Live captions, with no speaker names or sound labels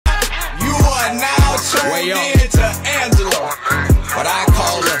are now tuned in to Angela, but I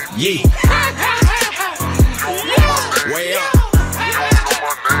call her Yee. Way up.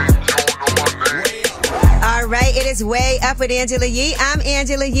 All right, it is Way Up with Angela Yee. I'm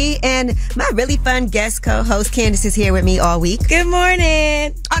Angela Yee, and my really fun guest co-host Candace is here with me all week. Good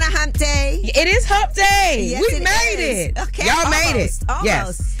morning. On a hump day. It is hump day. Yes, we made it. Okay, y'all made it.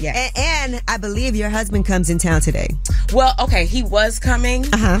 Almost. Yes. And I believe your husband comes in town today. Well, okay, he was coming,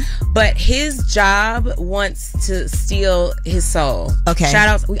 but his job wants to steal his soul. Okay. Shout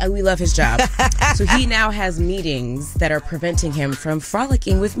out, we love his job. So he now has meetings that are preventing him from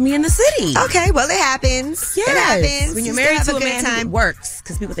frolicking with me in the city. Okay, well, it happens. Yes. It happens. When you're married to a man who works,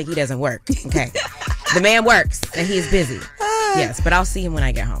 because people think he doesn't work. Okay. The man works, and he is busy. Yes, but I'll see him when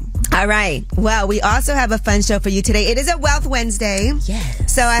I get home. All right. Well, we also have a fun show for you today. It is a Wealth Wednesday.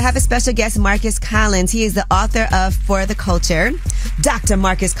 Yes. So I have a special guest, Marcus Collins. He is the author of For the Culture, Dr.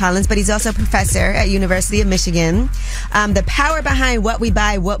 Marcus Collins, but he's also a professor at University of Michigan. The power behind what we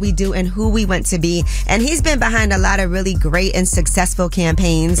buy, what we do, and who we want to be. And he's been behind a lot of really great and successful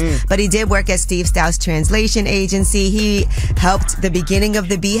campaigns, but he did work at Steve Stout's translation agency. He helped the beginning of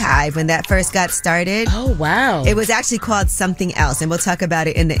the Beehive when that first got started. Oh, wow. It was actually called something else, and we'll talk about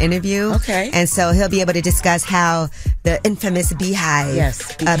it in the interview. Okay. And so he'll be able to discuss how the infamous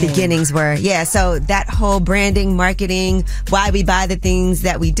Beehive beginnings were. Yeah, so that whole branding, marketing, why we buy the things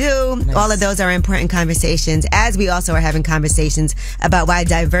that we do, all of those are important conversations, as we also are having conversations about why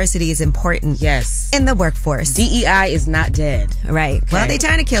diversity is important in the workforce. DEI is not dead. Right. Okay. Well, they're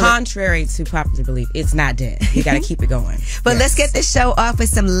trying to kill it. Contrary to popular belief, it's not dead. You got to keep it going. But let's get this show off with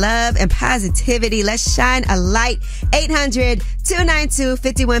some love and positivity. Let's shine a light.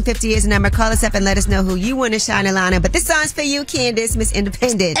 800-292-5150 is the number. Call us up and let us know who you want to shine a light on. But this song's for you, Candace, Miss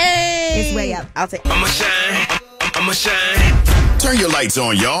Independent. Hey! It's Way Up. I'll take I'ma shine. I'ma shine. Turn your lights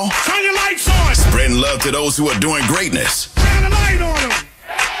on, y'all. Turn your lights on. Spreading love to those who are doing greatness. Shine a light on them.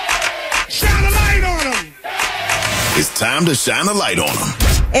 Shine a light on them. It's time to shine a light on them.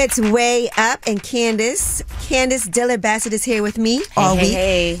 It's Way Up, and Candace Diller Bassett is here with me all week.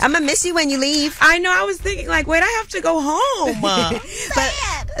 Hey. I'm gonna miss you when you leave. I know. I was thinking, like, wait, I have to go home. But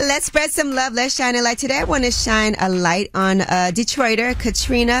let's spread some love. Let's shine a light. Today, I want to shine a light on Detroiter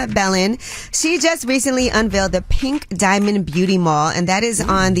Katrina Bellin. She just recently unveiled the Pink Diamond Beauty Mall, and that is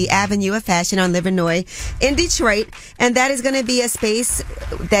on the Avenue of Fashion on Livernois in Detroit. And that is going to be a space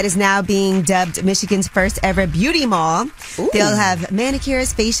that is now being dubbed Michigan's first ever beauty mall. Ooh. They'll have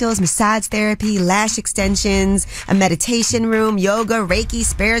manicures, facials, massage therapy, lash extensions, a meditation room, yoga, Reiki,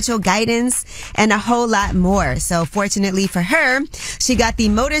 spiritual guidance, and a whole lot more. So fortunately for her, she got the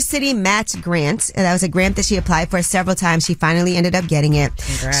Motor City Match Grant. That was a grant that she applied for several times. She finally ended up getting it.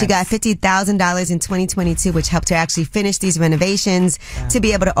 Congrats. She got $50,000 in 2022, which helped her actually finish these renovations to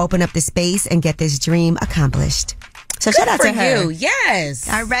be able to open up the space and get this dream accomplished. So shout out to her. You. Yes.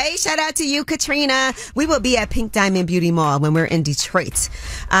 All right. Shout out to you, Katrina. We will be at Pink Diamond Beauty Mall when we're in Detroit.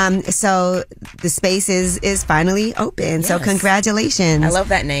 So the space is finally open. Yes. So congratulations. I love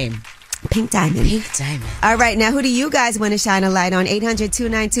that name. Pink Diamond. Pink Diamond. All right. Now, who do you guys want to shine a light on?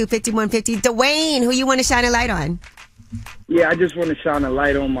 800-292-5150. Dwayne, who you want to shine a light on? Yeah, I just want to shine a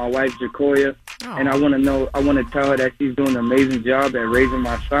light on my wife, Jacoya. And I want to tell her that she's doing an amazing job at raising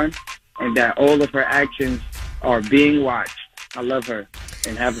my son and that all of her actions are being watched. I love her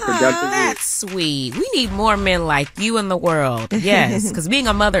and have a productive week. That's sweet. We need more men like you in the world. Yes, because being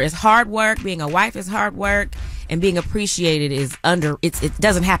a mother is hard work. Being a wife is hard work. And being appreciated is it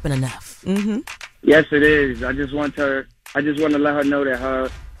doesn't happen enough. Mm-hmm. Yes, it is. I just want to let her know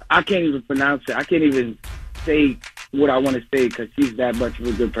that I can't even pronounce it. I can't even say what I want to say because she's that much of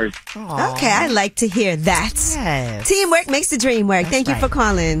a good person. Aww. Okay, I like to hear that. Yes. Teamwork makes the dream work. Thank you for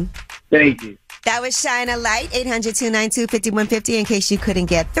calling. Thank you. That was Shine a Light, 800-292-5150 in case you couldn't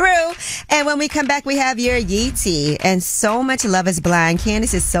get through. And when we come back, we have your Yee tea and so much Love is Blind.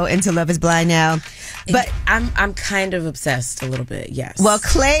 Candace is so into Love is Blind now. But I'm kind of obsessed a little bit, yes. Well,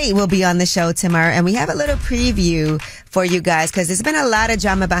 Clay will be on the show tomorrow, and we have a little preview for you guys because there's been a lot of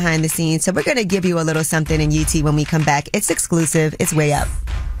drama behind the scenes. So we're going to give you a little something in Yee tea when we come back. It's exclusive. It's Way Up.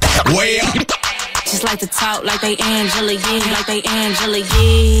 Way Up. Just like to talk like they Angela Yee, like they Angela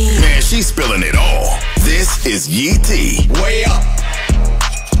Yee. Man, she's spilling it all. This is Yee tea. Way Up.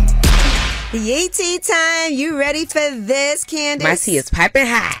 Yee tea time. You ready for this, Candace? My tea is piping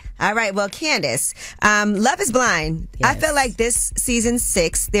hot. All right. Well, Candace, Love is Blind. Yes. I feel like this season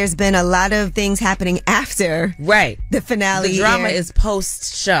 6, there's been a lot of things happening after the finale. The drama is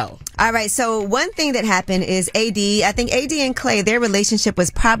post-show. All right. So one thing that happened is I think AD and Clay, their relationship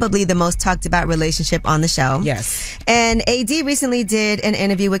was probably the most talked about relationship on the show. Yes. And AD recently did an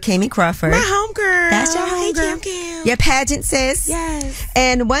interview with Kami Crawford. My homegirl. That's your homegirl. Kim. Your pageant sis. Yes.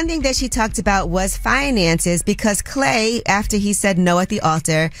 And one thing that she talked about was finances, because Clay, after he said no at the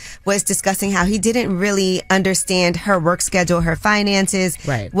altar, was discussing how he didn't really understand her work schedule, her finances.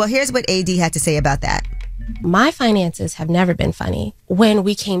 Right. Well, here's what AD had to say about that. My finances have never been funny. When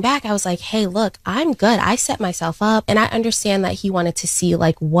we came back, I was like, hey, look, I'm good. I set myself up, and I understand that he wanted to see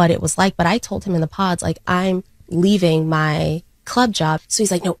like what it was like. But I told him in the pods, like, I'm leaving my club job. So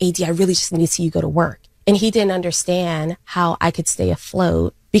he's like, no, AD, I really just need to see you go to work. And he didn't understand how I could stay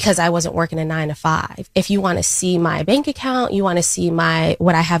afloat because I wasn't working a 9 to 5. If you want to see my bank account, you want to see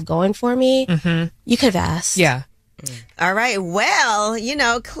what I have going for me, you could have asked. Yeah. All right. Well,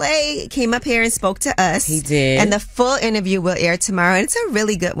 Clay came up here and spoke to us. He did. And the full interview will air tomorrow. And it's a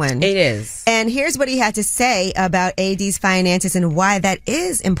really good one. It is. And here's what he had to say about AD's finances and why that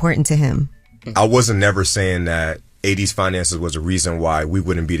is important to him. I wasn't never saying that AD's finances was a reason why we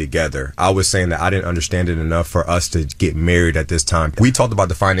wouldn't be together. I was saying that I didn't understand it enough for us to get married at this time. We talked about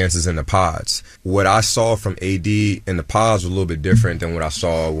the finances in the pods. What I saw from AD in the pods was a little bit different than what I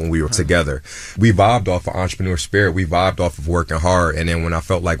saw when we were together. We vibed off of entrepreneur spirit. We vibed off of working hard. And then when I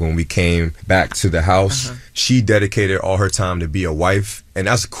felt like when we came back to the house, she dedicated all her time to be a wife. And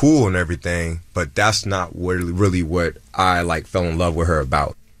that's cool and everything, but that's not really what I fell in love with her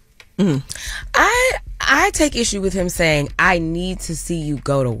about. I take issue with him saying, I need to see you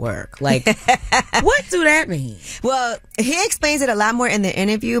go to work. Like, what do that mean? Well, he explains it a lot more in the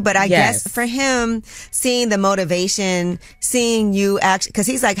interview, but I guess for him, seeing the motivation, seeing you actually, because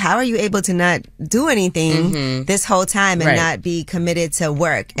he's like, how are you able to not do anything this whole time and not be committed to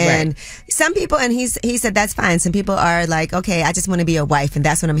work? And some people, and he said that's fine. Some people are like, okay, I just want to be a wife and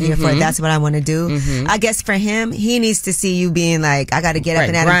that's what I'm here for. That's what I want to do. I guess for him, he needs to see you being like, I got to get up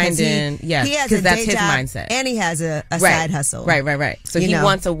and at him. He has a that's day his job mindset. and he has a side hustle. Right. So he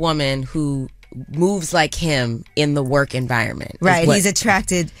wants a woman who moves like him in the work environment. Right. He's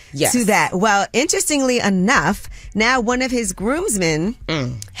attracted to that. Well, interestingly enough, now one of his groomsmen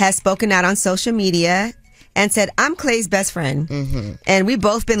has spoken out on social media and said, I'm Clay's best friend. And we've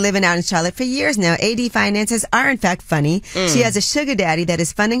both been living out in Charlotte for years now. AD finances are, in fact, funny. She has a sugar daddy that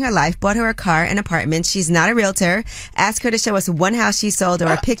is funding her life, bought her a car, an apartment. She's not a realtor. Ask her to show us one house she sold or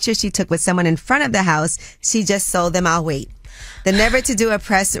a picture she took with someone in front of the house. She just sold them. I'll wait. The never to do a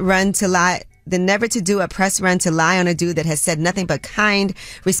press run to lie on a dude that has said nothing but kind,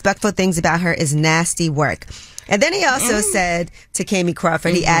 respectful things about her is nasty work. And then he also said to Kami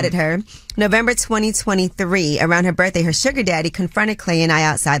Crawford, he added her, November 2023, around her birthday, her sugar daddy confronted Clay and I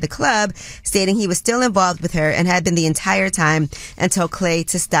outside the club, stating he was still involved with her and had been the entire time, and told Clay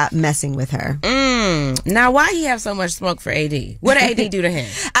to stop messing with her. Now, why he have so much smoke for AD? What did AD do to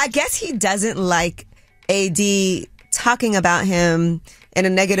him? I guess he doesn't like AD talking about him in a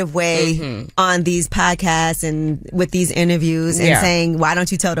negative way on these podcasts and with these interviews and saying, why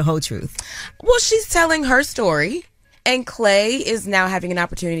don't you tell the whole truth? Well, she's telling her story, and Clay is now having an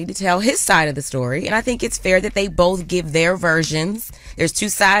opportunity to tell his side of the story. And I think it's fair that they both give their versions. There's two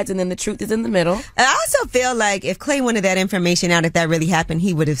sides, and then the truth is in the middle. And I also feel like if Clay wanted that information out, if that really happened,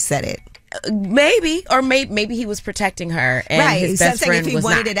 he would have said it. Maybe he was protecting her, and his best friend if he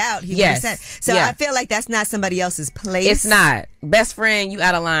wanted it out, he would have said. So I feel like that's not somebody else's place. It's not. Best friend, you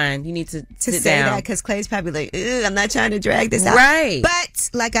out of line. You need to sit say down. That because Clay's probably like, I'm not trying to drag this out. Right.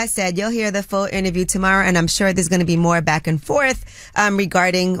 But like I said, you'll hear the full interview tomorrow, and I'm sure there's going to be more back and forth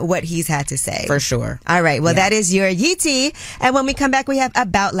regarding what he's had to say. For sure. All right. Well, that is your Yeetie. And when we come back, we have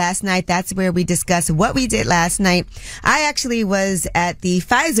About Last Night. That's where we discuss what we did last night. I actually was at the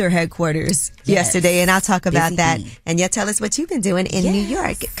Pfizer headquarters yesterday, and I'll talk about that. And you'll tell us what you've been doing in New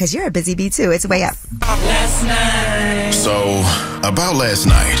York, because you're a busy bee too. It's way up. Last night. So, about last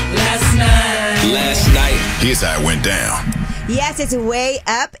night. Last night. Here's how it went down. Yes, it's way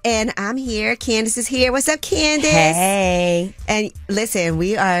up, and I'm here. Candace is here. What's up, Candace? Hey. And listen,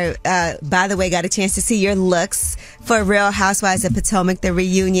 we are, by the way, got a chance to see your looks for Real Housewives of Potomac, the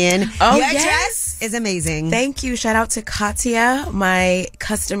reunion. Oh, Your yes. dress is amazing. Thank you. Shout out to Katya, my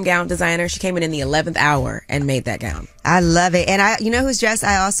custom gown designer. She came in the 11th hour and made that gown. I love it. And you know whose dress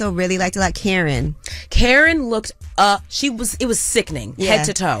I also really liked a lot? Karen. Karen looked it was sickening, head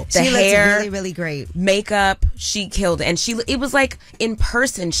to toe. The she hair, looked really, really great. Makeup, she killed it. And it was like in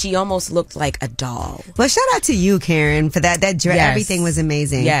person, she almost looked like a doll. Well, shout out to you, Karen, for that dress. Yes. Everything was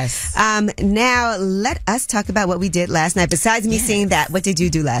amazing. Yes. Now let us talk about what we did last night. Besides me seeing that, what did you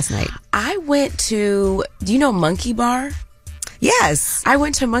do last night? I went to, do you know Monkey Bar? Yes. I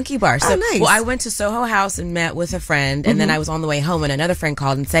went to Monkey Bar. So, nice. Well, I went to Soho House and met with a friend, and then I was on the way home, and another friend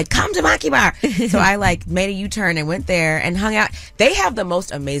called and said, come to Monkey Bar. So I made a U-turn and went there and hung out. They have the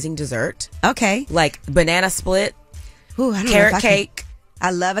most amazing dessert. Okay. Like banana split, Ooh, I don't carrot know if cake.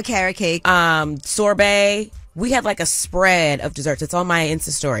 I love a carrot cake. Sorbet. We had like a spread of desserts. It's on my Insta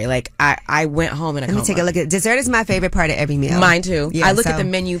story. Like I went home in a Let me take a look at dessert. Is my favorite part of every meal. Mine too. Yeah, I look at the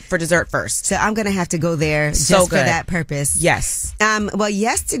menu for dessert first. So I'm gonna have to go there just for that purpose. Yes. Well,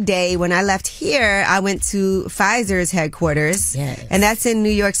 yesterday when I left here, I went to Pfizer's headquarters. Yes. And that's in New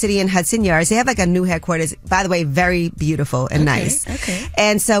York City in Hudson Yards. They have like a new headquarters. By the way, very beautiful and nice. Okay.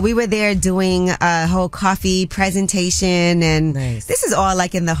 And so we were there doing a whole coffee presentation, and this is all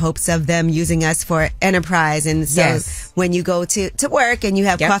like in the hopes of them using us for enterprise. And so when you go to work and you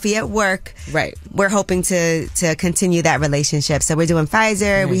have coffee at work, right, we're hoping to continue that relationship. So we're doing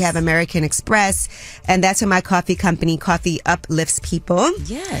Pfizer, we have American Express, and that's where my coffee company, Coffee Uplifts People.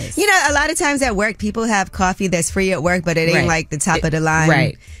 Yes. You know, a lot of times at work, people have coffee that's free at work, but it ain't like the top of the line.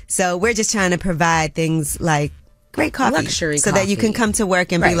 Right. So we're just trying to provide things like great coffee. Luxury so coffee. that you can come to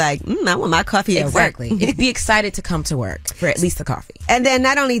work and be like, I want my coffee at work. Exactly. Be excited to come to work for at least the coffee. And then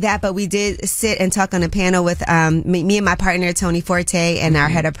not only that, but we did sit and talk on a panel with me and my partner, Tony Forte, and our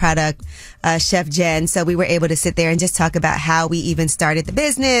head of product, Chef Jen. So we were able to sit there and just talk about how we even started the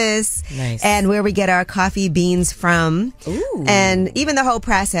business and where we get our coffee beans from. Ooh. And even the whole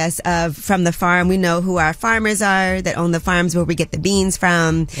process of from the farm. We know who our farmers are that own the farms where we get the beans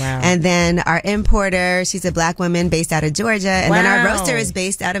from. Wow. And then our importer, she's a black woman based out of Georgia. And then our roaster is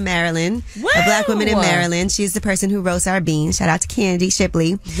based out of Maryland. Wow. A black woman in Maryland. She's the person who roasts our beans. Shout out to Candy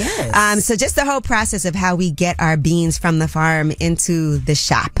Shipley. Yes. So just the whole process of how we get our beans from the farm into the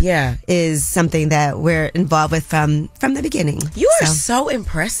shop is something that we're involved with from the beginning. You are so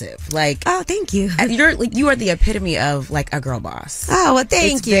impressive. Like, oh, thank you. You are the epitome of like a girl boss. Oh, well,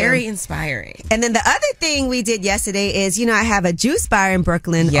 thank you. It's very inspiring. And then the other thing we did yesterday is, I have a juice bar in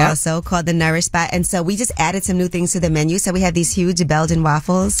Brooklyn also called the Nourish Spot. And so we just added some new things to the menu. So we have these huge Belgian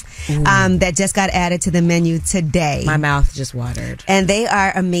waffles that just got added to the menu today. My mouth just watered. And they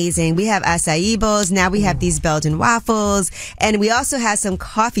are amazing. We have acai bowls. Now we have these Belgian waffles. And we also have some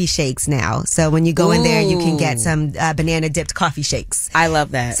coffee shakes now. So when you go in there, you can get some banana dipped coffee shakes. I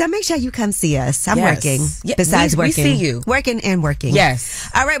love that. So make sure you come see us. I'm working. Besides working. We see you. Working and working. Yes.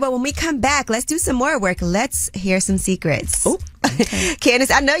 All right. Well, when we come back, let's do some more work. Let's hear some secrets. Ooh. Okay. Candace,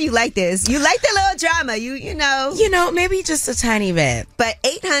 I know you like this. You like the little drama. You know, maybe just a tiny bit. But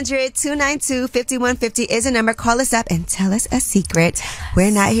 800-292-5150 is a number. Call us up and tell us a secret. We're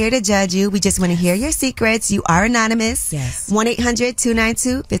not here to judge you. We just want to hear your secrets. You are anonymous. Yes.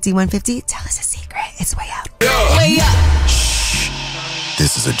 1-800-292-5150. Tell us a secret. It's way up. Way up. Shh.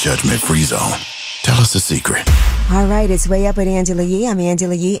 This is a judgment-free zone. Tell us a secret. All right, it's Way Up with Angela Yee. I'm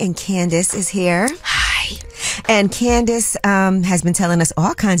Angela Yee, and Candace is here. Hi. And Candace has been telling us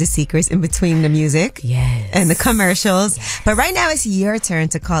all kinds of secrets in between the music and the commercials. But right now it's your turn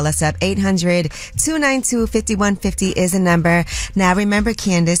to call us up. 800-292-5150 is a number. Now remember,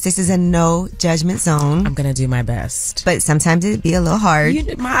 Candace, this is a no judgment zone. I'm going to do my best. But sometimes it'd be a little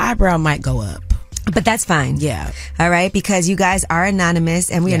hard. My eyebrow might go up. But that's fine. Yeah. All right? Because you guys are anonymous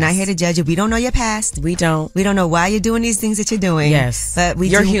and we are not here to judge you. We don't know your past. We don't. We don't know why you're doing these things that you're doing. Yes. But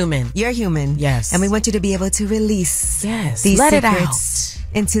you're human. You're human. Yes. And we want you to be able to release these Let secrets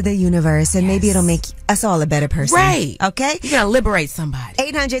into the universe. And maybe it'll make us all a better person. Right. Okay? You're going to liberate somebody.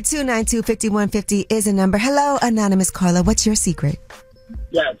 800-292-5150 is a number. Hello, anonymous caller. What's your secret?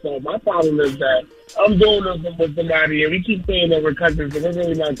 Yeah, so my problem is that I'm doing this with somebody and we keep saying that we're cousins, but we're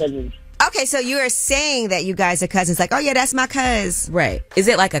really not cousins. Okay, so you are saying that you guys are cousins. Like, oh yeah, that's my cuz. Right. Is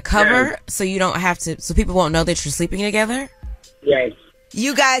it like a cover so you don't have to, so people won't know that you're sleeping together? Yes.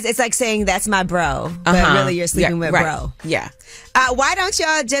 You guys, it's like saying that's my bro, but really you're sleeping with bro. Yeah. Why don't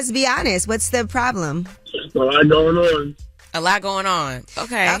y'all just be honest? What's the problem? There's a lot going on. A lot going on.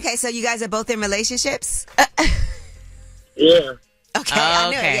 Okay. Okay, so you guys are both in relationships? Yeah. Okay, I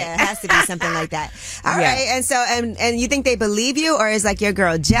know. Yeah, it has to be something like that. All right, and so and you think they believe you, or is like your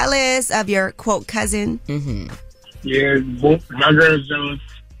girl jealous of your quote cousin? Mm-hmm. Yeah, both my girl's jealous.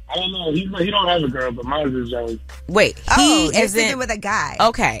 I don't know. He don't have a girl, but mine is jealous. Wait, he's sleeping with a guy.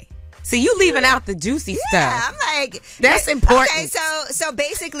 Okay. So you leaving out the juicy stuff. Yeah, I'm like... That's important. Okay, so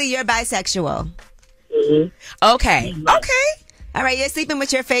basically you're bisexual. Mm-hmm. Okay. All right, you're sleeping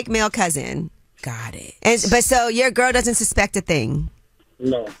with your fake male cousin. Got it. But so your girl doesn't suspect a thing?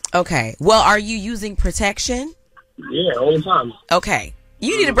 No. Okay. Well, are you using protection? Yeah, all the time. Okay.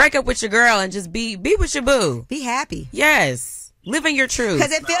 You need to break up with your girl and just be with your boo. Be happy. Yes. Living your truth.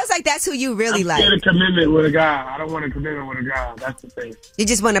 Because it feels like that's who you really like. I'm scared of commitment with a guy. I don't want a commitment with a guy. That's the thing. You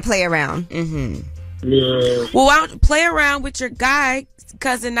just want to play around. Mm-hmm. Yeah. Well, why don't you play around with your guy,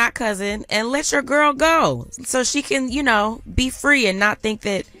 cousin, not cousin, and let your girl go so she can, be free and not think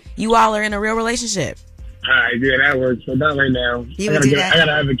that you all are in a real relationship. All right, yeah, that works. But not right now. I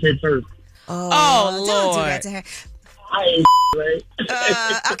gotta have a kid first. Oh, Lord. Don't do that to her. I ain't right.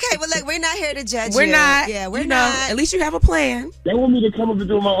 Okay, well, look, we're not here to judge We're you. not. Yeah, we're not. At least you have a plan. They want me to come up and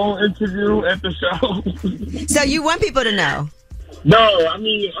do my own interview at the show. So you want people to know? No, I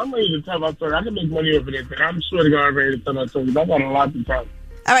mean, I'm ready to tell my story. I can make money over this, and I'm sure to God I'm ready to tell my story. I got a lot to tell.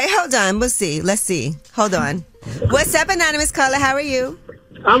 All right, hold on. We'll see. Let's see. Hold on. What's up, Anonymous Caller? How are you?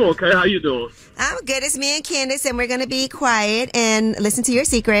 I'm okay. How you doing? I'm good. It's me and Candace, and we're going to be quiet and listen to your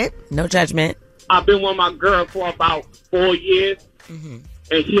secret. No judgment. I've been with my girl for about 4 years, and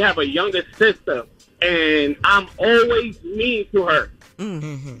she have a younger sister, and I'm always mean to her.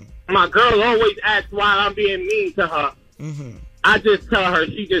 Mm-hmm. My girl always asks why I'm being mean to her. Mm-hmm. I just tell her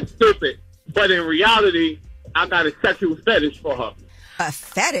she just stupid, but in reality, I got a sexual fetish for her. A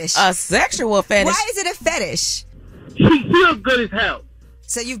fetish? A sexual fetish? Why is it a fetish? She feels good as hell.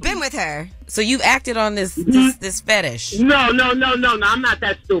 So you've been with her? So you've acted on this fetish? No. I'm not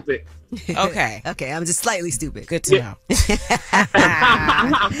that stupid. Okay. Okay, I'm just slightly stupid. Good to know.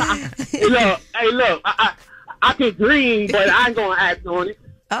 Look, I can dream, but I ain't gonna act on it.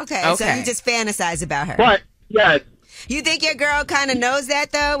 Okay, so you just fantasize about her. But, yes. You think your girl kind of knows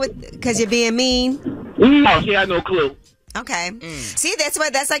that, though, because you're being mean? No, she has no clue. Okay. See, that's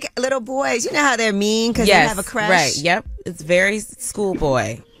like little boys. You know how they're mean because they have a crush? Right, yep. It's very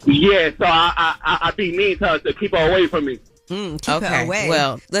schoolboy. Yeah, so I be mean to her to keep her away from me. Keep her away.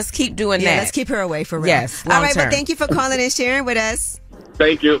 Well, let's keep doing that. Let's keep her away for real. Yes, all right, term. but thank you for calling and sharing with us.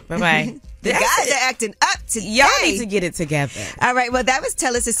 Thank you. Bye-bye. The guys are acting up today. Y'all need to get it together. All right, well, that was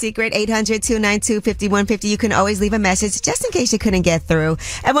Tell Us a Secret, 800-292-5150. You can always leave a message just in case you couldn't get through.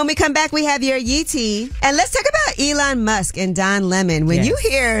 And when we come back, we have your Yee Tea. And let's talk about Elon Musk and Don Lemon. When you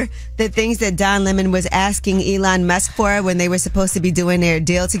hear the things that Don Lemon was asking Elon Musk for when they were supposed to be doing their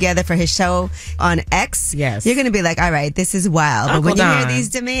deal together for his show on X, you're going to be like, all right, this is wild. Uncle but when Don, you hear these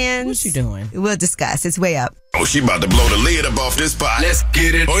demands, what you doing? We'll discuss. It's way up. Oh, she about to blow the lid up off this pot. Let's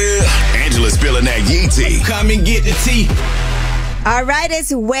get it. Oh, yeah. Angela's spilling that Yee Tea. Come and get the tea. All right,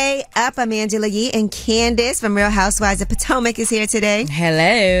 it's way up. I'm Angela Yee, and Candace from Real Housewives of Potomac is here today.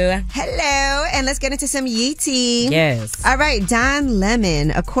 Hello. Hello, and let's get into some Yee Tea. Yes. All right, Don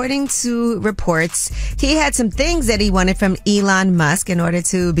Lemon, according to reports, he had some things that he wanted from Elon Musk in order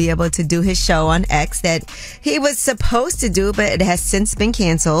to be able to do his show on X that he was supposed to do, but it has since been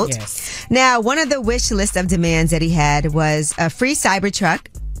canceled. Yes. Now, one of the wish list of demands that he had was a free Cybertruck.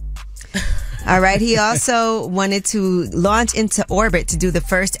 All right. He also wanted to launch into orbit to do the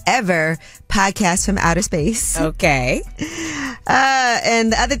first ever podcast from outer space. Okay.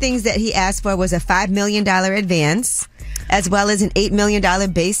 And the other things that he asked for was a $5 million advance, as well as an $8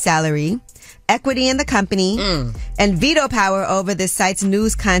 million base salary, equity in the company, and veto power over the site's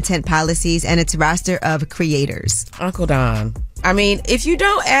news content policies and its roster of creators. Uncle Don. I mean, if you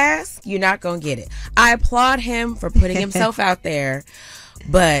don't ask, you're not going to get it. I applaud him for putting himself out there,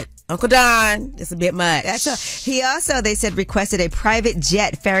 but Uncle Don, it's a bit much. He also, they said, requested a private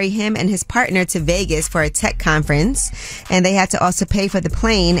jet ferry him and his partner to Vegas for a tech conference. And they had to also pay for the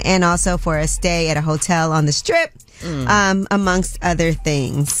plane and also for a stay at a hotel on the Strip, amongst other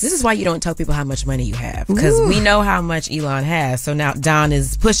things. This is why you don't tell people how much money you have, because we know how much Elon has. So now Don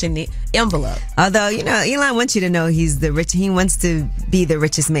is pushing the envelope. Although, Elon wants you to know he's the rich. He wants to be the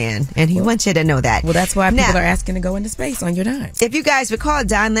richest man, and he wants you to know that. Well, that's why people are asking to go into space on your dime. If you guys recall,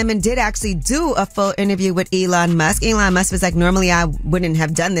 Don Lemon did actually do a full interview with Elon Musk. Elon Musk was like, normally I wouldn't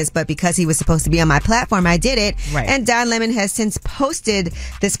have done this, but because he was supposed to be on my platform, I did it. Right. And Don Lemon has since posted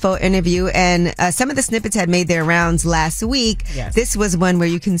this full interview, and some of the snippets had made their rounds last week. Yes. This was one where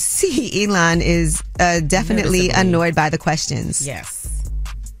you can see Elon is definitely annoyed by the questions. Yes.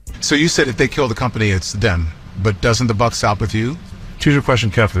 So you said if they kill the company, it's them. But doesn't the buck stop with you? Choose your question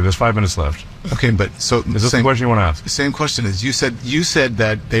carefully. There's 5 minutes left. Okay, but so is this the question you want to ask? Same question is you said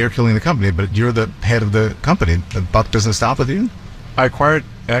that they are killing the company, but you're the head of the company. The buck doesn't stop with you. I acquired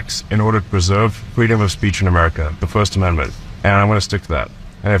X in order to preserve freedom of speech in America, the First Amendment, and I'm going to stick to that.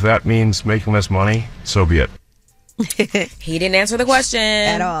 And if that means making less money, so be it. He didn't answer the question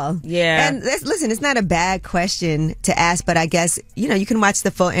at all. Yeah. And listen, it's not a bad question to ask, but I guess, you can watch the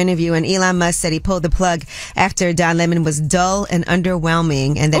full interview, and Elon Musk said he pulled the plug after Don Lemon was dull and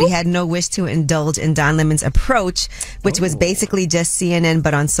underwhelming, and that he had no wish to indulge in Don Lemon's approach, which was basically just CNN,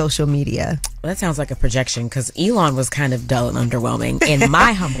 but on social media. Well, that sounds like a projection, because Elon was kind of dull and underwhelming, in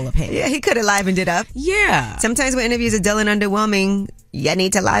my humble opinion. Yeah, he could have livened it up. Yeah. Sometimes when interviews are dull and underwhelming, you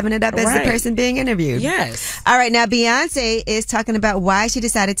need to liven it up as the person being interviewed. Yes. All right, now Beyonce is talking about why she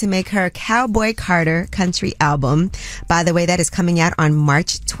decided to make her Cowboy Carter country album. By the way, that is coming out on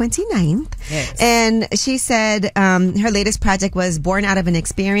March 29th. Yes. And she said her latest project was born out of an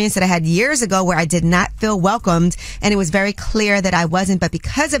experience that I had years ago where I did not feel welcomed, and it was very clear that I wasn't. But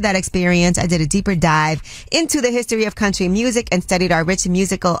because of that experience, I did a deeper dive into the history of country music and studied our rich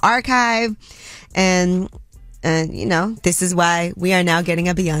musical archive. And this is why we are now getting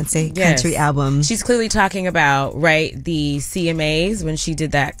a Beyonce country album. She's clearly talking about, the CMAs when she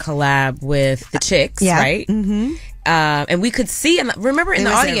did that collab with the Chicks, right? Mm-hmm. And we could see, remember in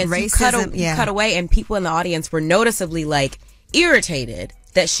the audience, you cut away, and people in the audience were noticeably irritated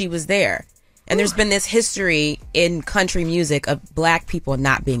that she was there. And there's been this history in country music of black people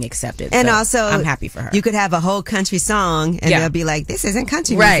not being accepted. And so also, I'm happy for her. You could have a whole country song and they'll be like, this isn't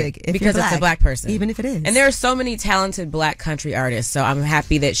country music. If because it's a black person. Even if it is. And there are so many talented black country artists. So I'm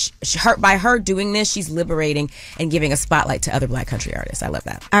happy that by her doing this, she's liberating and giving a spotlight to other black country artists. I love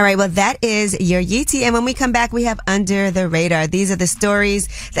that. All right. Well, that is your Yeetie. And when we come back, we have Under the Radar. These are the stories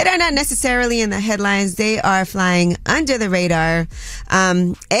that are not necessarily in the headlines. They are flying under the radar.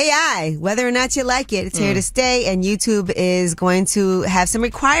 AI, whether or not you like it, it's here to stay, and YouTube is going to have some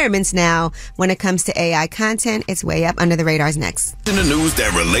requirements now when it comes to AI content. It's way up. Under the Radar's next. In the news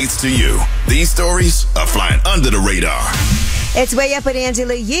that relates to you, these stories are flying under the radar. It's Way Up with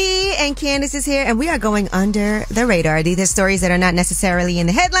Angela Yee, and Candace is here, and we are going under the radar. These are stories that are not necessarily in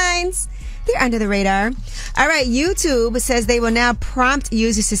the headlines. They're under the radar. All right, YouTube says they will now prompt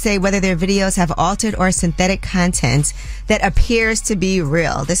users to say whether their videos have altered or synthetic content that appears to be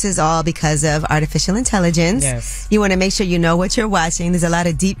real. This is all because of artificial intelligence. Yes. You want to make sure you know what you're watching. There's a lot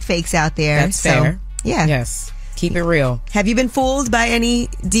of deep fakes out there. That's fair. Yeah. Yes. Keep it real. Have you been fooled by any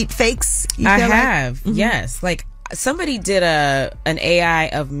deep fakes? I have. Mm-hmm. Yes. Somebody did an AI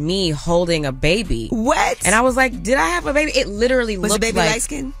of me holding a baby. What? And I was like, did I have a baby? It literally was looked the baby like... light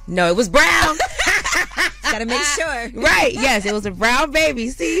skin? No, it was brown. Gotta make sure. Right, yes, it was a brown baby.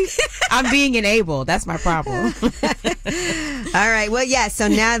 See, I'm being enabled. That's my problem. All right, well, yeah, so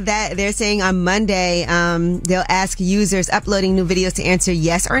now that they're saying on Monday, they'll ask users uploading new videos to answer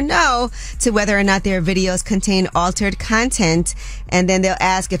yes or no to whether or not their videos contain altered content. And then they'll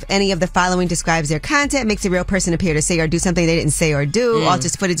ask if any of the following describes their content, makes a real person appear to say or do something they didn't say or do,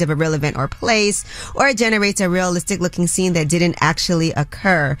 alters footage of a real event or place, or it generates a realistic looking scene that didn't actually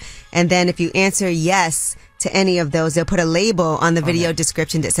occur. And then if you answer yes to any of those, they'll put a label on the video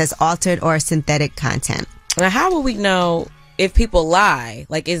description that says altered or synthetic content. Now, how will we know if people lie?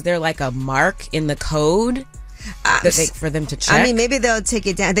 Is there a mark in the code for them to check? I mean, maybe they'll take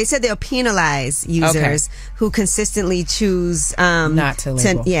it down. They said they'll penalize users who consistently choose not to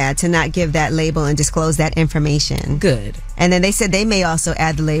label. To not give that label and disclose that information. Good. And then they said they may also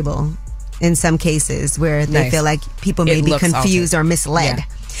add the label in some cases where they feel like people may be confused or misled. Yeah.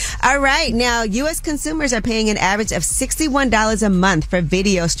 All right. Now, U.S. consumers are paying an average of $61 a month for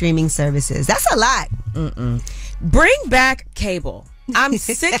video streaming services. That's a lot. Bring back cable. I'm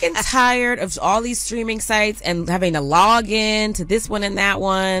sick and tired of all these streaming sites and having to log in to this one and that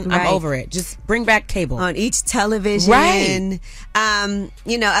one. Right. I'm over it. Just bring back cable. On each television. Right. A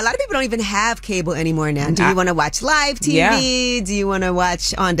lot of people don't even have cable anymore now. Do you want to watch live TV? Yeah. Do you want to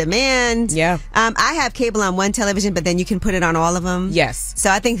watch on demand? Yeah. I have cable on one television, but then you can put it on all of them. Yes. So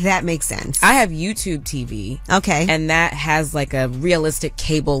I think that makes sense. I have YouTube TV. Okay. And that has a realistic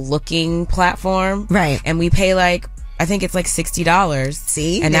cable looking platform. Right. And we pay I think it's $60.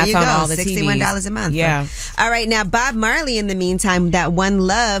 See? And there that's you on go. all the $61 TVs. a month. Yeah. All right. Now, Bob Marley, in the meantime, that One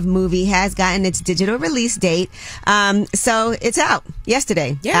Love movie has gotten its digital release date. So it's out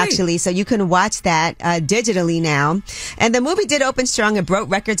yesterday, actually. So you can watch that digitally now. And the movie did open strong. It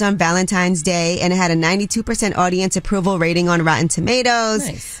broke records on Valentine's Day, and it had a 92% audience approval rating on Rotten Tomatoes.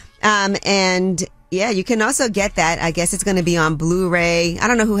 Nice. And yeah, you can also get that. I guess it's going to be on Blu-ray. I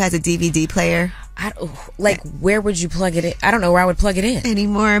don't know who has a DVD player. where would you plug it in? I don't know where I would plug it in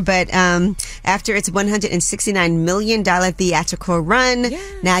anymore. But after its $169 million theatrical run,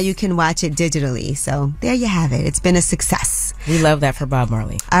 now you can watch it digitally. So there you have it. It's been a success. We love that for Bob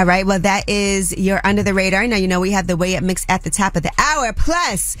Marley. All right. Well, that is your Under the Radar. Now, you know, we have the Way Up mix at the top of the hour.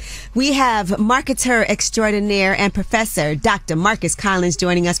 Plus, we have marketer extraordinaire and professor Dr. Marcus Collins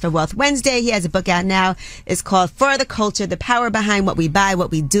joining us for Wealth Wednesday. He has a book out now. It's called For the Culture, The Power Behind What We Buy, What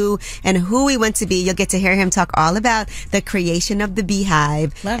We Do, and Who We Want to Be. You'll get to hear him talk all about the creation of the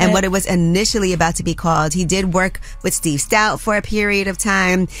Beehive and what it was initially about to be called. He did work with Steve Stout for a period of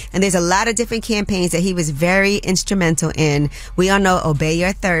time, and there's a lot of different campaigns that he was very instrumental in. We all know Obey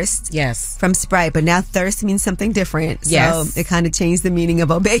Your Thirst from Sprite, but now thirst means something different. So it kind of changed the meaning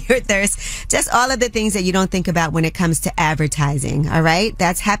of Obey Your Thirst. Just all of the things that you don't think about when it comes to advertising. All right?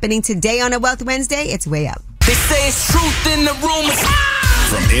 That's happening today on a Wealth Wednesday. It's Way Up. They say it's truth in the rumors.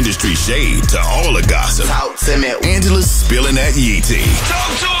 From industry shade to all the gossip, Angela's spilling that yee tea.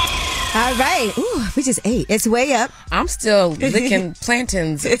 All right. Ooh, we just ate. It's Way Up. I'm still licking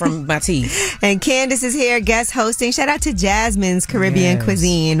plantains from my teeth. And Candace is here, guest hosting. Shout out to Jasmine's Caribbean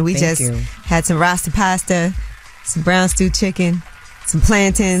Cuisine. We had some rasta pasta, some brown stewed chicken, some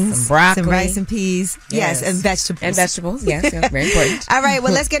plantains, some broccoli, some rice and peas. Yes, and vegetables. And vegetables, yes, very important. All right,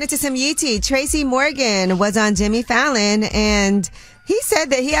 well, let's get into some yee tea. Tracy Morgan was on Jimmy Fallon, and he said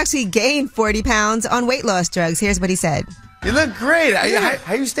that he actually gained 40 pounds on weight loss drugs. Here's what he said. You look great.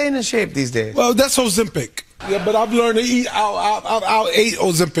 How you staying in shape these days? Well, that's Ozempic. Yeah, but I've learned to eat. I'll eat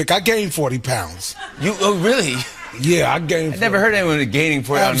Ozempic. I gained 40 pounds. You? Oh, really? Yeah, I gained. I've never heard anyone gaining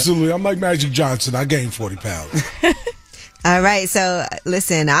 40 pounds. Absolutely. I'm like Magic Johnson. I gained 40 pounds. All right, so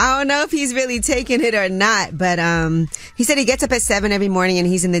listen, I don't know if he's really taking it or not, but he said he gets up at 7 every morning and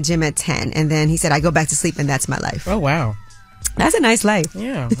he's in the gym at 10. And then he said, I go back to sleep and that's my life. Oh, wow. That's a nice life.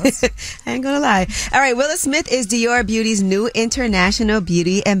 Yeah. I ain't gonna lie. All right, Willa Smith is Dior Beauty's new international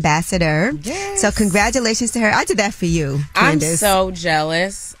beauty ambassador. Yes. So congratulations to her. I did that for you, Candace. I'm so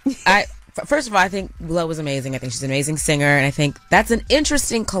jealous. First of all, I think Willa was amazing. I think she's an amazing singer, and I think that's an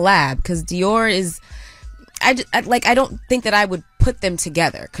interesting collab because Dior is. I don't think that I would put them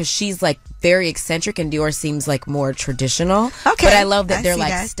together because she's like very eccentric and Dior seems like more traditional. Okay. But I love that they're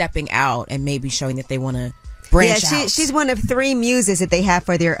like stepping out and maybe showing that they want to branch out. She's one of 3 muses that they have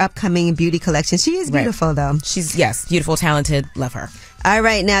for their upcoming beauty collection. She is beautiful though. She's, beautiful, talented. Love her. All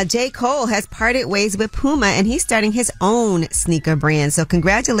right, now J. Cole has parted ways with Puma and he's starting his own sneaker brand. So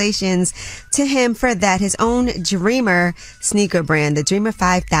congratulations to him for that. His own Dreamer sneaker brand, the Dreamer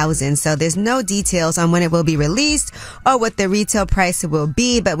 5000. So there's no details on when it will be released or what the retail price will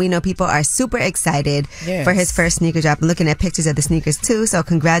be, but we know people are super excited for his first sneaker drop. I'm looking at pictures of the sneakers too, so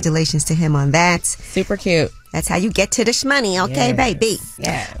congratulations to him on that. Super cute. That's how you get to the shmoney, okay, baby?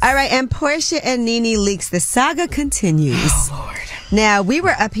 Yes. All right, and Portia and Nene leaks. The saga continues. Oh, Lord. Now, we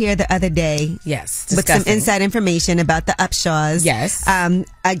were up here the other day. Yes. With some inside information about the Upshaws. Yes.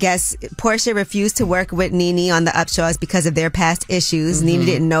 I guess Portia refused to work with Nene on the Upshaws because of their past issues. Nene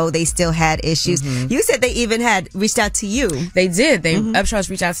didn't know they still had issues. You said they even had reached out to you. They did. Upshaws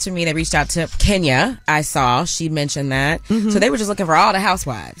reached out to me. They reached out to Kenya. I saw. She mentioned that. So they were just looking for all the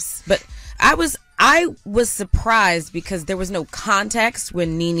housewives. But I was surprised because there was no context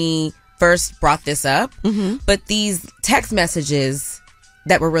when Nene first brought this up, but these text messages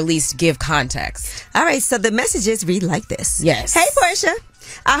that were released give context. All right, so the messages read like this. Yes. Hey, Portia.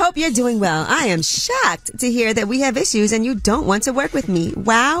 I hope you're doing well. I am shocked to hear that we have issues and you don't want to work with me.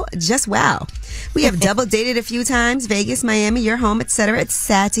 Wow, just wow. We have double dated a few times, Vegas, Miami, your home, etc. It's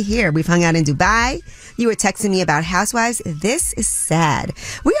sad to hear. We've hung out in Dubai. You were texting me about housewives. This is sad.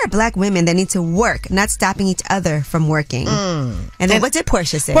 We are black women that need to work, not stopping each other from working. And then what did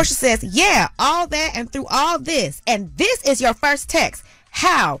Portia say? Portia says, yeah, all that and through all this. And this is your first text.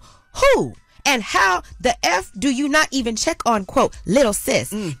 How? Who? And how the F do you not even check on, quote, little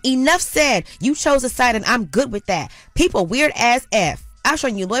sis? Enough said. You chose a side and I'm good with that. People weird as F. I've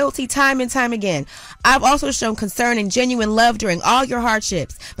shown you loyalty time and time again. I've also shown concern and genuine love during all your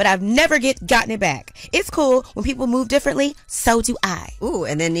hardships, but I've never gotten it back. It's cool. When people move differently, so do I. Ooh,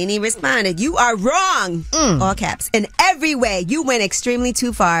 and then Nene responded, you are wrong. All caps. In every way, you went extremely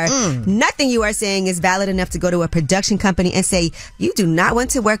too far. Nothing you are saying is valid enough to go to a production company and say, you do not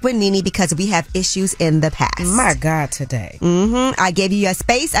want to work with Nene because we have issues in the past. My God, today. I gave you your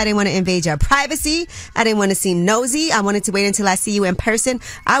space. I didn't want to invade your privacy. I didn't want to seem nosy. I wanted to wait until I see you in person.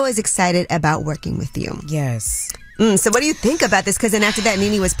 I was excited about working with you. Yes. So what do you think about this? Because then after that,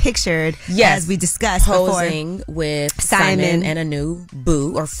 Nene was pictured, as we discussed posing before, with Simon and a new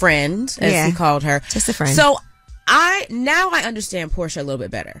boo or friend, as he called her. Just a friend. So Now I understand Portia a little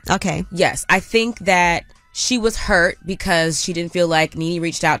bit better. Okay. Yes, I think that she was hurt because she didn't feel like Nene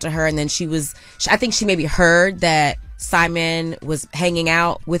reached out to her, and then I think she maybe heard that Simon was hanging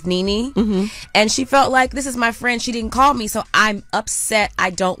out with Nene, and she felt like, this is my friend, she didn't call me, so I'm upset,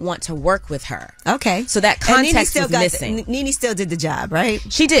 I don't want to work with her. Okay. So that context was missing. Nene still did the job, right?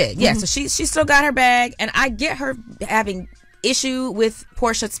 She did, yeah. So she still got her bag, and I get her having issue with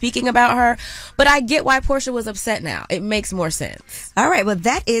Portia speaking about her, but I get why Portia was upset now. It makes more sense. All right, well,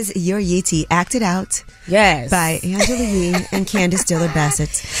 that is your Yee Tea, acted out. Yes. By Angela Yee and Candace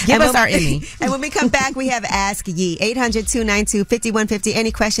Dillard-Bassett. Give us our Emmy. And when we come back, we have Ask Yee, 800-292-5150.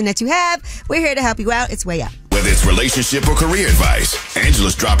 Any question that you have, we're here to help you out. It's Way Up. Whether it's relationship or career advice,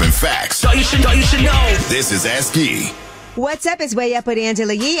 Angela's dropping facts. So you should know. This is Ask Yee. What's up? It's Way Up with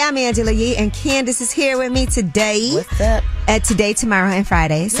Angela Yee. I'm Angela Yee, and Candace is here with me today. What's up? Today, tomorrow, and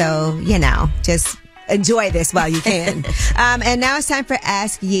Friday. So, just enjoy this while you can. And now it's time for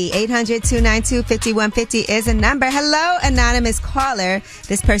Ask Yee. 800-292-5150 is a number. Hello, anonymous caller.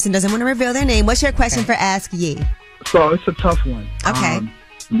 This person doesn't want to reveal their name. What's your question for Ask Yee? So, it's a tough one. Okay.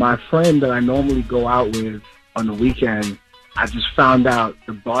 My friend that I normally go out with on the weekend, I just found out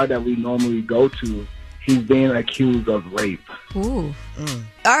the bar that we normally go to, he's being accused of rape. Ooh.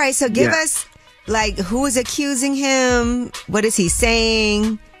 All right, so give us, who is accusing him? What is he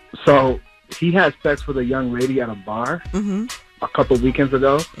saying? So, he had sex with a young lady at a bar a couple of weekends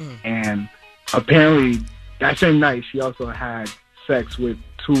ago, and apparently that same night she also had sex with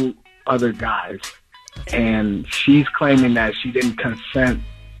 2 other guys, and she's claiming that she didn't consent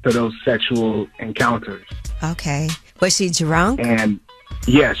to those sexual encounters. Okay. Was she drunk? And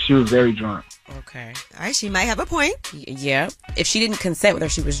yes, she was very drunk. Okay. All right, she might have a point. Yeah. If she didn't consent, whether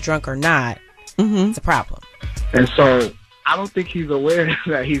she was drunk or not, it's a problem. And so I don't think he's aware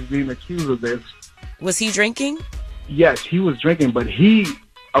that he's being accused of this. Was he drinking? Yes, he was drinking, but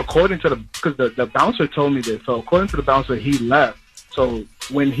according to because the bouncer told me this, so according to the bouncer, he left. So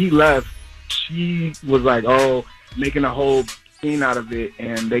when he left, she was like, making a whole scene out of it,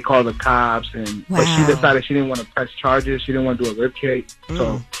 and they called the cops, but she decided she didn't want to press charges. She didn't want to do a rip case.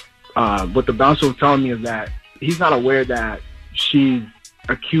 So what the bouncer was telling me is that he's not aware that she's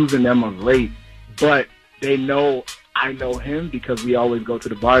accusing them of rape, but they know I know him because we always go to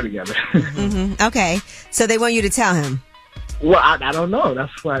the bar together. Okay, so they want you to tell him. Well, I don't know.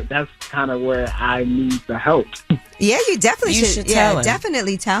 That's kind of where I need the help. Yeah, you definitely should tell him.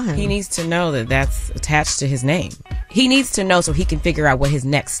 Definitely tell him. He needs to know that that's attached to his name. He needs to know so he can figure out what his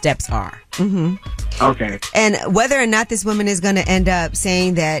next steps are. Okay. And whether or not this woman is going to end up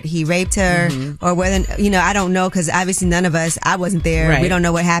saying that he raped her, or whether, I don't know, because obviously none of us, I wasn't there. Right. We don't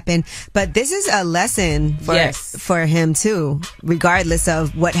know what happened. But this is a lesson for him too, regardless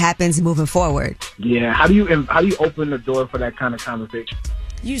of what happens moving forward. Yeah. How do you open the door for that kind of conversation?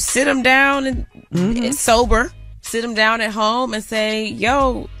 You sit him down and sober. Sit him down at home and say,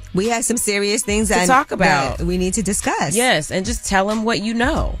 yo, we have some serious things to talk about. That we need to discuss. Yes, and just tell him what you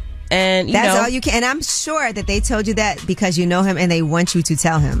know. And that's all you can. And I'm sure that they told you that because you know him and they want you to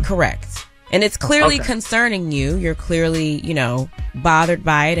tell him. Correct. And it's clearly concerning you. You're clearly, bothered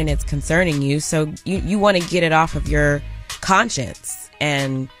by it, and it's concerning you. So you want to get it off of your conscience.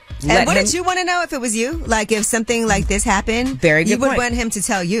 And wouldn't you want to know if it was you? Like if something like this happened, very good you would point. want him to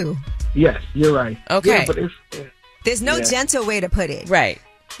tell you. Yes, you're right. Okay. Yeah, but there's no gentle way to put it. Right.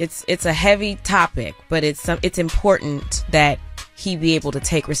 It's a heavy topic, but it's important that he be able to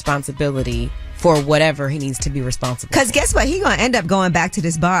take responsibility for whatever he needs to be responsible for. Because guess what? He's going to end up going back to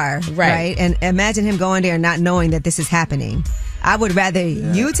this bar. Right. And imagine him going there and not knowing that this is happening. I would rather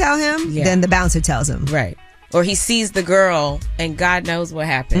you tell him than the bouncer tells him. Right. Or he sees the girl and God knows what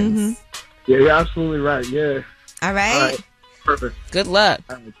happens. Yeah, you're absolutely right. Yeah. All right. Perfect. Good luck.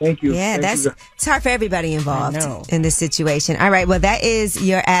 Thank you. Yeah, Thank you. It's hard for everybody involved in this situation. All right, well, that is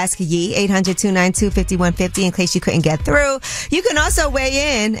your Ask Yee, 800-292-5150 in case you couldn't get through. You can also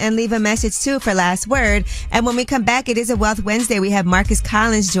weigh in and leave a message, too, for Last Word. And when we come back, it is a Wealth Wednesday. We have Marcus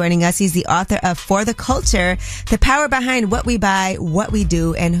Collins joining us. He's the author of For the Culture, the power behind what we buy, what we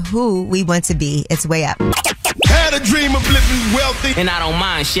do, and who we want to be. It's Way Up. Had a dream of living wealthy, and I don't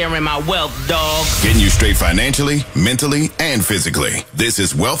mind sharing my wealth, dog. Getting you straight financially, mentally, and physically. This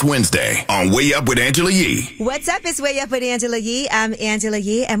is Wealth Wednesday on Way Up with Angela Yee. What's up? It's Way Up with Angela Yee. I'm Angela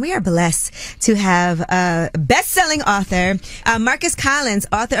Yee, and we are blessed to have a best-selling author, Marcus Collins,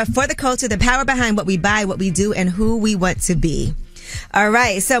 author of For the Culture, the power behind what we buy, what we do, and who we want to be. All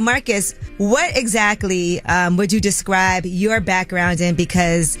right. So, Marcus, what exactly would you describe your background in?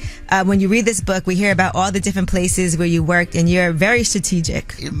 Because when you read this book, we hear about all the different places where you worked, and you're very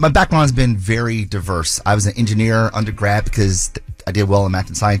strategic. My background has been very diverse. I was an engineer undergrad because I did well in math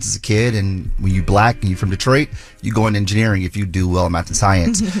and science as a kid, and when you're black and you're from Detroit, you go into engineering if you do well in math and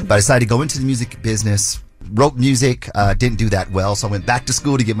science. But I decided to go into the music business. Wrote music, didn't do that well, so I went back to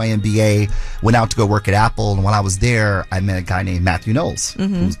school to get my MBA, went out to go work at Apple, and while I was there, I met a guy named Matthew Knowles,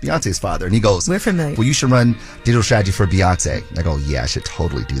 who's Beyonce's father, and he goes, "We're familiar. Well, you should run digital strategy for Beyonce." I go, "Yeah, I should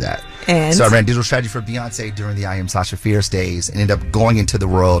totally do that." And so I ran digital strategy for Beyonce during the I Am Sasha Fierce days, and ended up going into the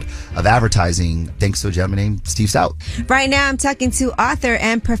world of advertising thanks to a gentleman named Steve Stout. Right now, I'm talking to author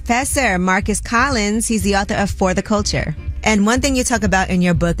and professor Marcus Collins. He's the author of For the Culture. And one thing you talk about in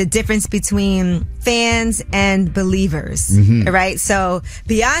your book, the difference between fans and believers, right? So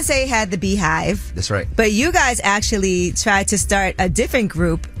Beyonce had the Beehive. That's right. But you guys actually tried to start a different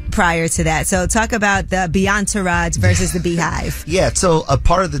group prior to that. So talk about the Beyontourage versus the Beehive. Yeah, so a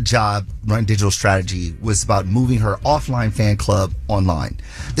part of the job, running digital strategy, was about moving her offline fan club online.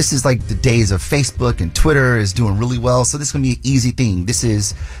 This is like the days of Facebook, and Twitter is doing really well, so this is going to be an easy thing. This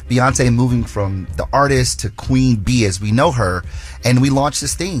is Beyonce moving from the artist to Queen Bee as we know her, and we launched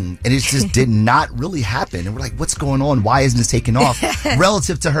this thing, and it just did not really happen. And we're like, what's going on? Why isn't this taking off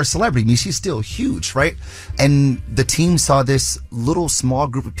relative to her celebrity? I mean, she's still huge, right? And the team saw this little small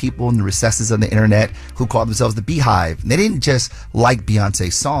group of people in the recesses of the internet who called themselves the Beehive. And they didn't just like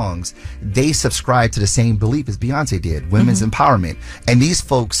Beyonce's songs. They subscribed to the same belief as Beyonce did, women's empowerment. And these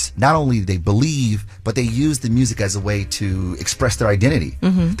folks, not only did they believe, but they used the music as a way to express their identity.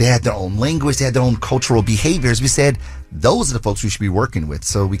 They had their own language, they had their own cultural behaviors. We said, those are the folks we should be working with.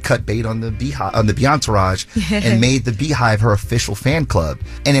 So we cut bait on the Beehive, on the Beyontourage, and made the Beehive her official fan club.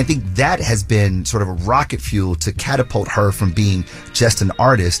 And I think that has been sort of a rocket fuel to catapult her from being just an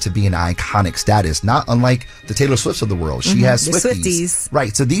artist to being an iconic status, not unlike the Taylor Swifts of the world. She has Swifties.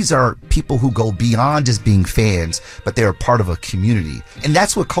 Right. So these are people who go beyond just being fans, but they're a part of a community. And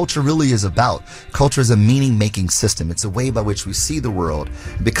that's what culture really is about. Culture is a meaning-making system. It's a way by which we see the world.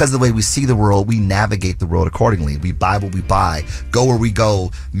 And because of the way we see the world, we navigate the world accordingly. We buy what we buy, go where we go,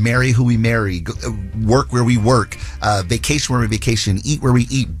 marry who we marry, work where we work, vacation where we vacation, eat where we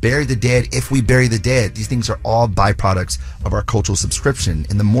eat, bury the dead if we bury the dead. These things are all byproducts of our cultural subscription.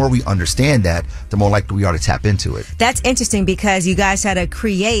 And the more we understand that, the more likely we are to tap into it. That's interesting because you guys had to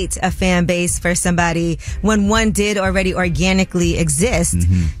create a fan base for somebody when one did already organically exist.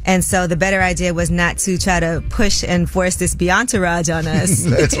 And so the better idea was not to try to push and force this Beyontourage on us.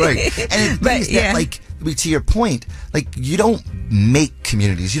 That's right. And it means that, like, to your point, like, you don't make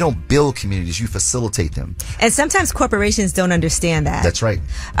communities, you don't build communities, you facilitate them. And sometimes corporations don't understand that. That's right.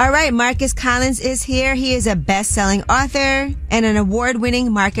 All right, Marcus Collins is here. He is a best-selling author and an award-winning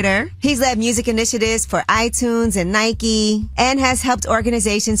marketer. He's led music initiatives for iTunes and Nike and has helped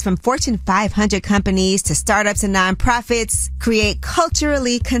organizations from Fortune 500 companies to startups and nonprofits create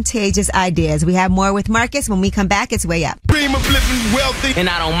culturally contagious ideas. We have more with Marcus when we come back. It's Way Up. Dream of living wealthy, and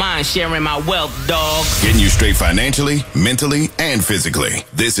I don't mind sharing my wealth, dog. Getting you straight financially, mentally, and physically.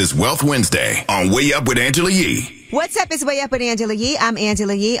 This is Wealth Wednesday on Way Up with Angela Yee. What's up? It's Way Up with Angela Yee. I'm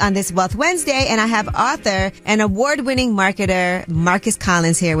Angela Yee on this Wealth Wednesday, and I have author and award-winning marketer Marcus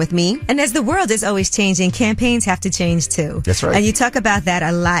Collins here with me. And as the world is always changing, campaigns have to change too. That's right. And you talk about that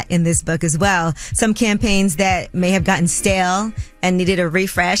a lot in this book as well. Some campaigns that may have gotten stale and needed a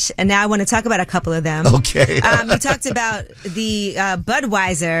refresh. And now I want to talk about a couple of them. Okay. You talked about the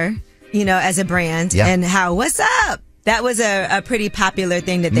Budweiser, you know, as a brand, and how, what's up? That was a pretty popular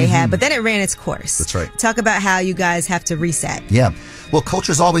thing that they had, but then it ran its course. That's right. Talk about how you guys have to reset. Yeah. Well,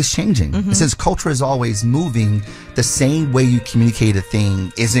 culture is always changing. And since culture is always moving, the same way you communicate a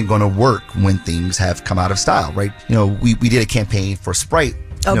thing isn't going to work when things have come out of style, right? You know, we did a campaign for Sprite.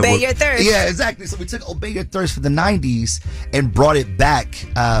 Obey your thirst. Yeah, exactly. So we took Obey Your Thirst for the 90s and brought it back,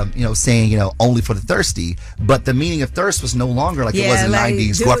 saying, only for the thirsty. But the meaning of thirst was no longer like it was in the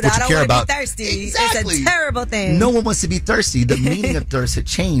 90s. Dude, Go after what you care about. Be thirsty. Exactly. It's a terrible thing. No one wants to be thirsty. The meaning of thirst had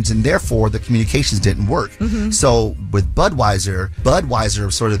changed, and therefore the communications didn't work. So with Budweiser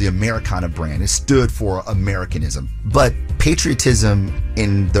was sort of the Americana brand. It stood for Americanism. But patriotism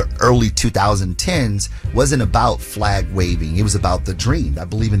in the early 2010s wasn't about flag waving. It was about the dream. I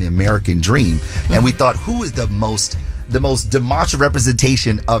believe in the American dream. And we thought, who is the most demonstrative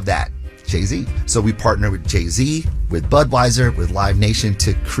representation of that? Jay-Z. So we partnered with Jay-Z, with Budweiser, with Live Nation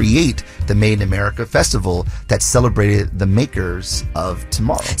to create the Made in America Festival that celebrated the makers of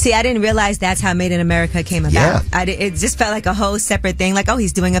tomorrow. See, I didn't realize that's how Made in America came about. Yeah. It just felt like a whole separate thing. Like, oh,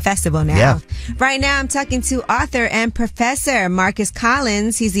 he's doing a festival now. Yeah. Right now, I'm talking to author and professor Marcus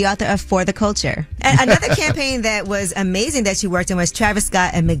Collins. He's the author of For the Culture. And another campaign that was amazing that you worked on was Travis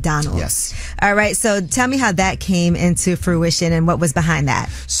Scott and McDonald's. Yes. All right. So tell me how that came into fruition and what was behind that.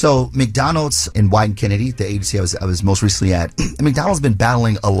 So McDonald's in White and Kennedy, the agency I was most recently at, McDonald's been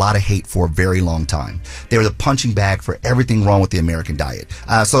battling a lot of hate for a very long time. They were the punching bag for everything wrong with the American diet.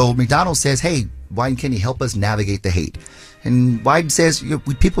 So McDonald's says, hey, White and Kennedy, help us navigate the hate. And White says,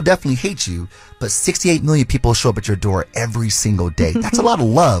 people definitely hate you, but 68 million people show up at your door every single day. That's a lot of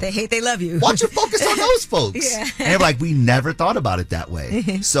love. They hate, they love you. Why don't you focus on those folks? Yeah. And they're like, we never thought about it that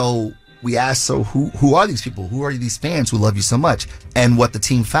way. So we asked, so who are these people? Who are these fans who love you so much? And what the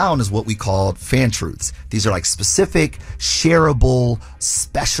team found is what we called fan truths. These are like specific, shareable,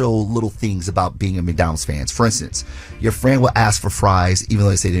 special little things about being a McDonald's fan. For instance, your friend will ask for fries even though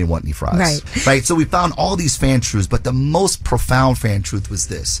they say they didn't want any fries. Right? So we found all these fan truths, but the most profound fan truth was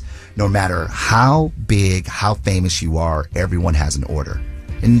this. No matter how big, how famous you are, everyone has an order.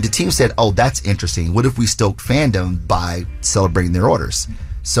 And the team said, oh, that's interesting. What if we stoked fandom by celebrating their orders?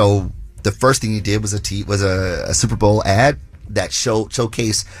 So the first thing he did was a Super Bowl ad that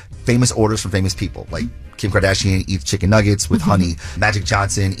showcased famous orders from famous people. Like Kim Kardashian eats chicken nuggets with honey. Magic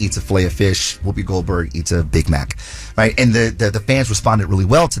Johnson eats a fillet of fish. Whoopi Goldberg eats a Big Mac. Right? And the fans responded really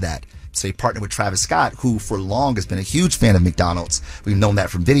well to that. So he partnered with Travis Scott, who for long has been a huge fan of McDonald's. We've known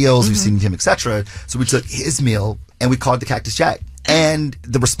that from videos. We've seen him, etc. So we took his meal and we called it the Cactus Jack. And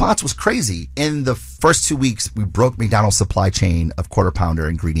the response was crazy. In the first 2 weeks, we broke McDonald's supply chain of Quarter Pounder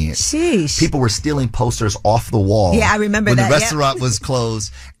ingredients. Sheesh. People were stealing posters off the wall. Yeah, I remember when that. the restaurant was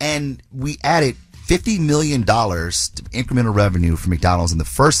closed. And we added $50 million to incremental revenue for McDonald's in the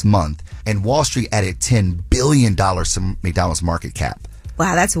first month. And Wall Street added $10 billion to McDonald's market cap.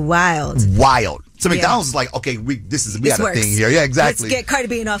 Wow, that's wild. Wild. So McDonald's is like, okay, we got a thing here. Yeah, exactly. Let's get Cardi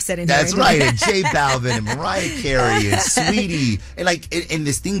B and Offset in That's here. right. And J Balvin and Mariah Carey and Sweetie. And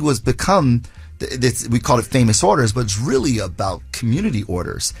this thing was become, we call it famous orders, but it's really about community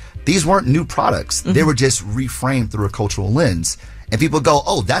orders. These weren't new products. They were just reframed through a cultural lens. And people go,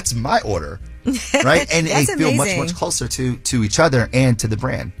 oh, that's my order. Right? And they feel much closer to each other and to the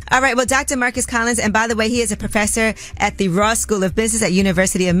brand. All right. Well, Dr. Marcus Collins, and by the way, he is a professor at the Ross School of Business at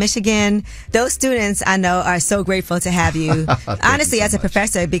University of Michigan. Those students, I know, are so grateful to have you. Honestly, you so as a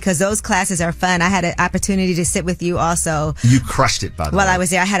professor, because those classes are fun. I had an opportunity to sit with you also. You crushed it, by the way. While I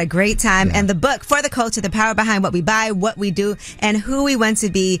was there, I had a great time. Yeah. And the book, For the Culture, the power behind what we buy, what we do, and who we want to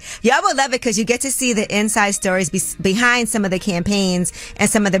be. Y'all will love it because you get to see the inside stories behind some of the campaigns and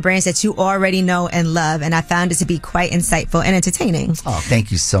some of the brands that you already know and love, and I found it to be quite insightful and entertaining. Oh,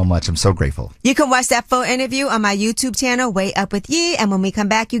 thank you so much. I'm so grateful. You can watch that full interview on my YouTube channel, Way Up With Ye, and when we come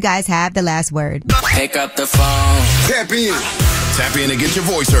back, you guys have the last word. Pick up the phone. Tap in. Tap in and get your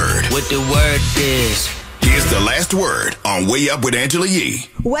voice heard. What the word is. Here's the last word on Way Up with Angela Yee.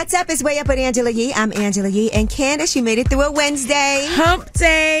 What's up? It's Way Up with Angela Yee. I'm Angela Yee. And Candace, you made it through a Wednesday. Hump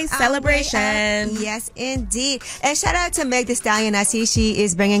Day celebration. Yes, indeed. And shout out to Meg Thee Stallion. I see she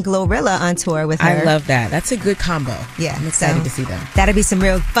is bringing Glorilla on tour with her. I love that. That's a good combo. Yeah. I'm excited to see them. That'll be some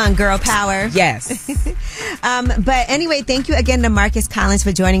real fun girl power. Yes. But anyway, thank you again to Marcus Collins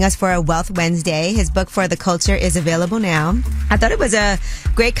for joining us for a Wealth Wednesday. His book, For the Culture, is available now. I thought it was a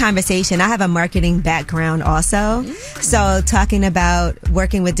great conversation. I have a marketing background also. So talking about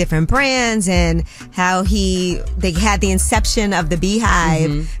working with different brands and how they had the inception of the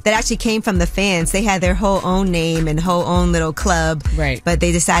Beehive that actually came from the fans. They had their whole own name and whole own little club. Right. But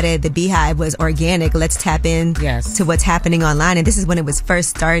they decided the Beehive was organic. Let's tap in to what's happening online. And this is when it was first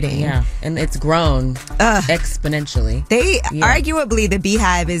starting. Yeah. And it's grown exponentially. Arguably the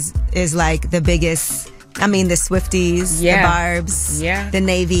Beehive is like the biggest. I mean, the Swifties, the Barbs, the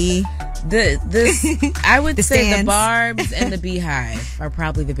Navy. I would say Stans. the Barbs and the Beehive are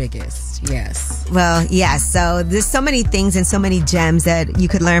probably the biggest. Yes. Well, yes. So there's so many things and so many gems that you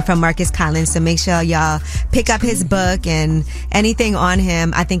could learn from Marcus Collins. So make sure y'all pick up his book, and anything on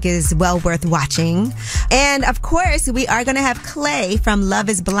him I think is well worth watching. And of course, we are going to have Clay from Love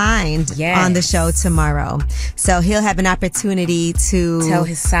is Blind on the show tomorrow. So he'll have an opportunity to tell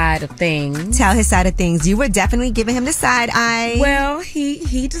his side of things. You were definitely giving him the side eye. Well,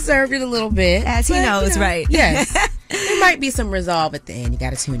 he deserved it a little bit. As he knows, right? Yes. There might be some resolve at the end. You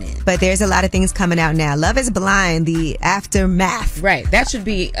got to tune in. But there's a lot of things coming out now. Love is Blind, the aftermath. Right. That should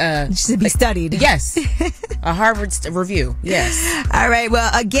be studied. Yes. A Harvard review. Yes. All right. Well,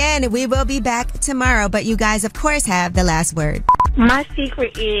 again, we will be back tomorrow, but you guys, of course, have the last word. My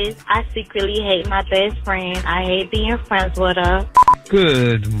secret is I secretly hate my best friend. I hate being friends with her.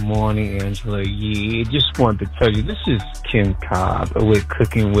 Good morning, Angela Yee. Just wanted to tell you, this is Kim Cobb with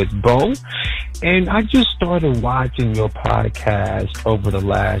Cooking with Bo. And I just started watching your podcast over the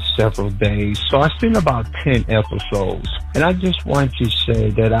last several days. So I've seen about 10 episodes. And I just want to say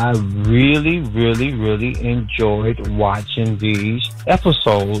that I really, really, really enjoyed watching these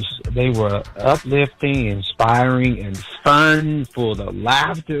episodes. They were uplifting, inspiring, and fun, full of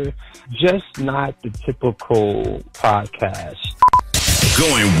laughter. Just not the typical podcast.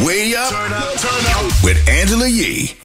 Going way up, turn up with Angela Yee.